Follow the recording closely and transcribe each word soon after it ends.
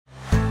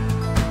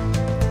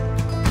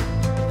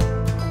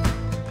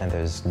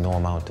there's no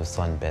amount of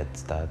sunbed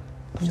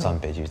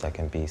use that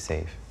can be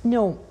safe?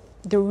 No,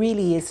 there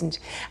really isn't.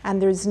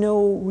 And there's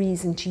no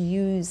reason to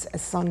use a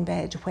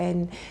sunbed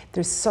when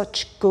there's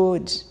such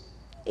good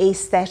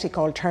aesthetic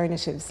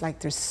alternatives, like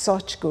there's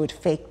such good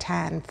fake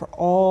tan for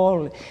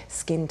all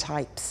skin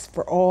types,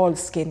 for all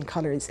skin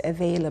colours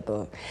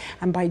available.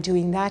 And by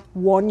doing that,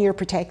 one, you're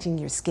protecting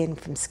your skin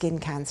from skin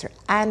cancer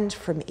and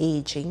from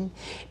aging,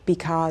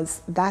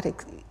 because that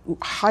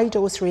high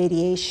dose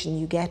radiation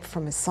you get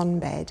from a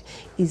sunbed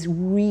is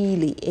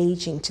really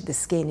aging to the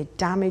skin. It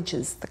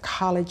damages the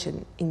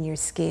collagen in your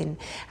skin,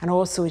 and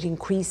also it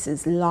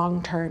increases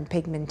long-term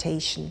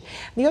pigmentation.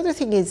 The other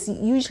thing is,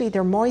 usually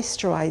they're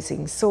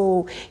moisturizing,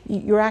 so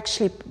you're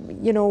actually,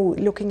 you know,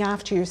 looking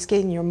after your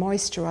skin, you're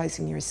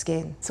moisturizing your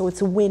skin. So it's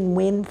a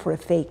win-win for a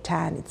fake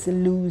tan. It's a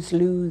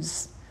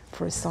lose-lose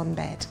for a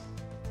sunbed.